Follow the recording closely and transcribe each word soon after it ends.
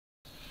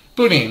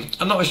Bullying.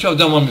 I'm not sure I've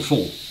done one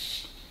before.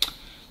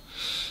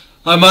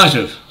 I might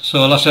have,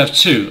 so I'll have to have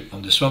two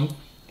on this one.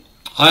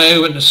 I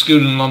went to school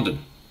in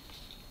London.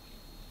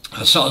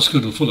 I started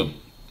school in Fulham.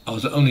 I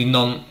was the only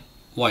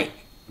non-white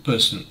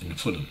person in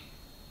Fulham.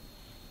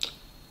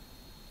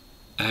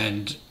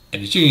 And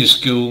in the junior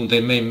school, they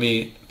made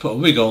me put a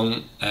wig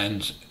on,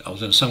 and I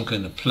was in some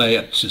kind of play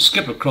to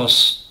skip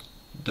across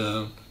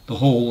the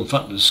hall in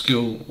front of the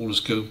school, all the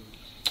school,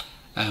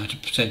 to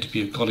pretend to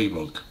be a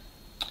gollywog.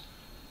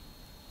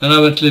 Then I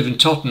went to live in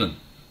Tottenham.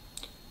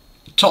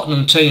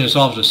 Tottenham, 10 years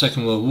after the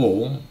Second World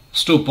War,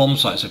 still bomb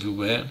sites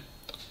everywhere.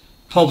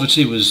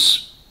 Poverty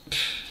was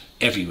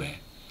everywhere.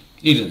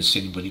 You didn't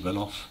see anybody well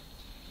off.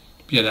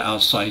 You had an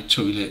outside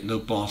toilet, no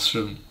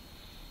bathroom,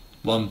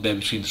 one bed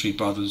between three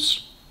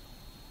brothers,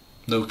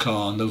 no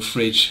car, no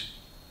fridge.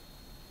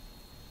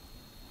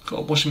 Got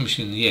a washing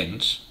machine in the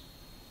end,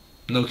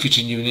 no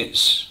kitchen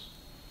units,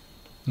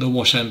 no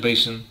wash hand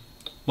basin,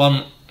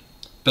 one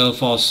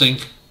Belfast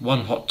sink,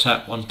 one hot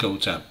tap, one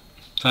cold tap.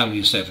 Family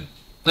of 7.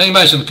 Now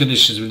imagine the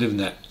conditions we lived in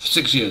there for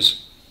 6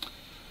 years.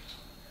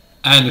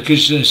 And the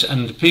conditions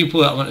and the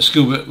people that I went to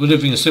school with were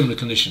living in similar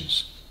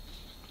conditions.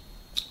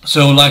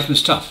 So life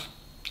was tough.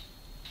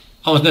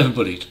 I was never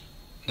bullied.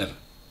 Never.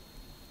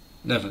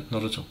 Never,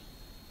 not at all.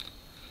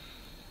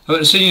 I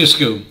went to senior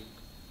school.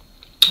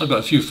 I got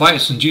a few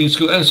fights in junior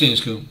school and senior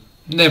school.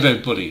 Never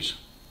bullied.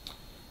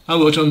 I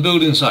worked on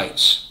building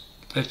sites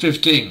at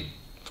 15,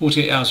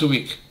 48 hours a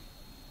week.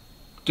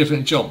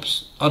 Different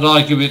jobs. I'd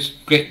argue with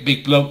great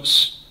big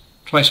blokes,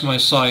 twice my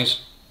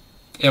size,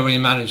 area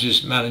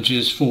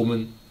managers,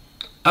 foremen.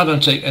 I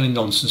don't take any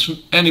nonsense from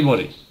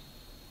anybody.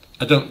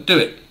 I don't do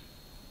it.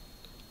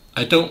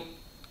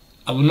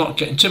 I will not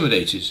get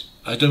intimidated.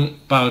 I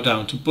don't bow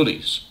down to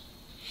bullies.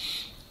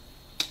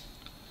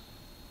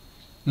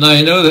 Now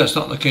I know that's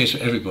not the case for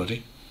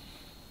everybody.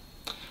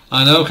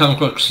 I know I've come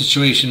across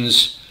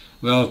situations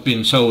where I've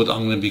been told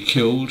I'm going to be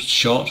killed,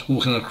 shot,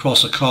 walking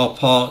across a car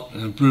park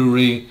in a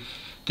brewery,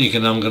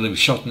 thinking I'm going to be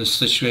shot in this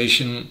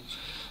situation,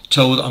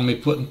 told I'm going to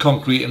be put in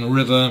concrete in a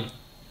river,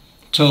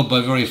 told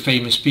by very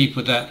famous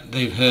people that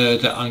they've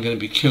heard that I'm going to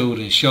be killed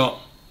and shot.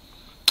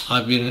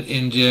 I've been in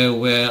India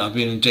where I've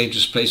been in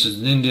dangerous places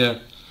in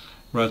India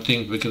where I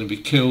think we're going to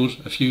be killed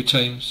a few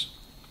times.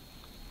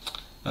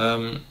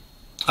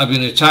 I've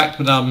been attacked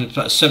when I'm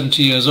about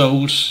 70 years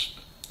old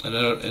in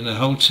a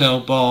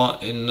hotel bar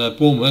in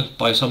Bournemouth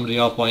by somebody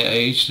half my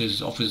age,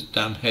 who's off his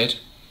damn head.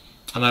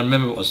 And I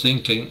remember what I was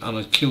thinking, and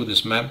I'd kill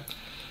this man.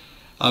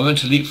 I went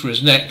to leap for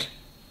his neck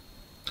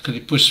because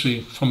he pushed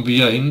me from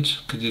behind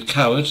because he's a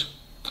coward.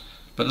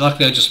 But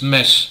luckily I just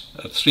met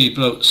 3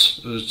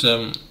 blokes who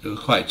were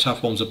quite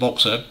tough. One was a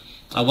boxer.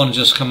 I wanted to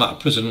just come out of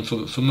prison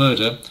for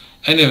murder.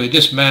 Anyway,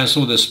 this man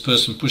saw this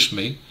person push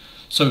me.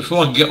 So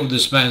before I could get with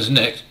this man's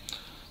neck,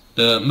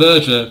 the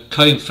murderer,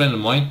 kind friend of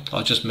mine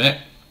I just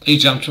met, he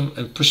jumped him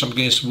and pushed him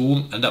against the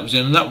wall, and that was the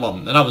end of that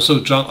one. And I was so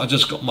drunk I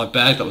just got my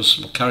bag, that was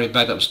my carry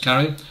bag that I was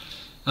carrying,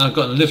 and I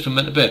got in the lift and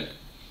went to bed.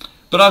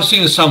 But I've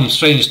seen some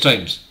strange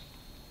times.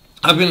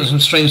 I've been in some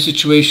strange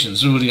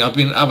situations, really. I've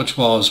been in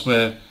abattoirs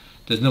where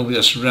there's nobody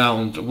else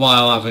around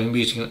while having a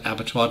meeting in an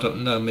abattoir. I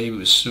don't know, maybe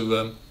it's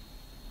to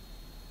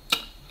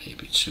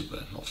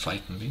not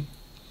frighten me,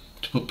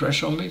 to put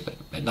pressure on me, but it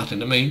meant nothing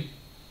to me.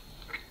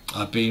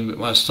 I've been with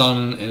my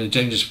son in a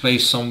dangerous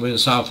place somewhere in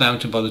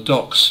Southampton by the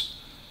docks,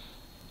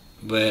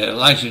 where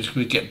likely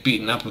to get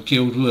beaten up or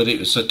killed. It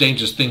was a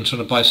dangerous thing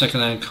trying to buy a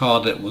second-hand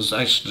car that was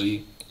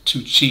actually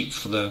too cheap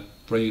for the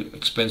very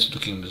expensive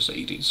looking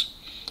Mercedes,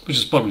 which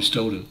is probably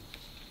stolen.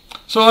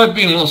 So I've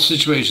been in lots of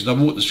situations. I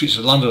walked the streets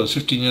of London. I was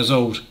 15 years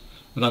old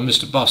when I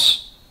missed a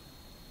bus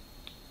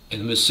in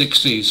the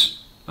mid-60s,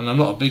 and I'm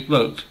not a big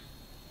bloke,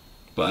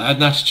 but I had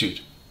an attitude.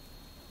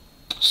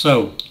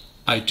 So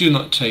I do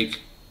not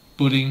take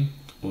bullying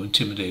or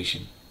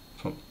intimidation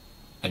from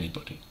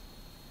anybody.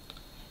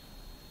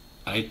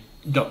 I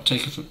don't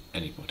take it from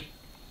anybody.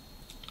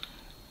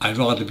 I'd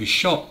rather be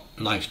shot,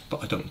 knifed,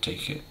 but I don't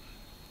take it.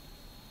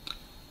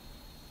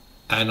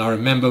 And I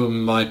remember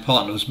when my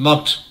partner was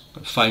mugged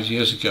 5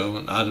 years ago,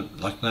 and I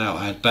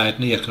had bad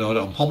knee.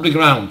 I'm hobbling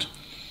around,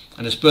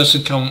 and this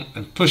person come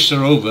and pushed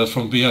her over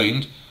from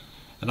behind,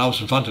 and I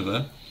was in front of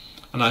her,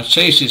 and I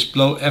chased this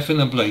bloke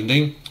effing and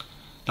blinding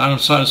down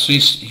the side of the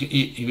street.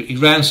 He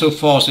ran so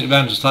fast that he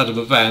ran to the side of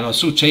a van. I was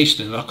still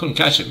chasing him. I couldn't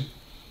catch him.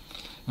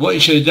 What he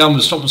should have done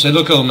was stop and say,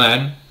 "Look, old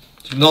man,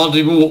 you can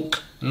hardly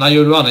walk, and now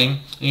you're running, and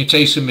you're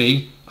chasing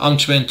me. I'm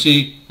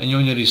 20, and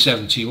you're nearly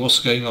 70. What's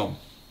going on?"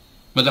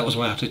 But that was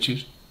my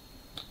attitude.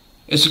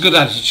 It's a good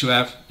attitude to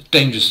have. It's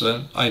dangerous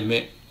though, I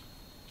admit.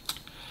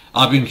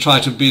 I've been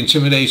trying to be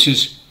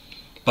intimidated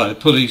by the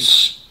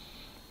police,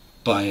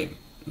 by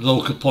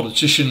local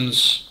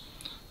politicians,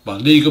 by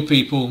legal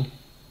people,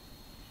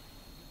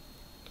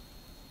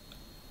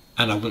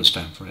 and I wouldn't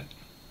stand for it.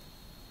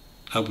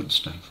 I wouldn't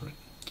stand for it.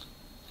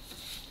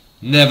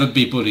 Never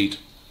be bullied.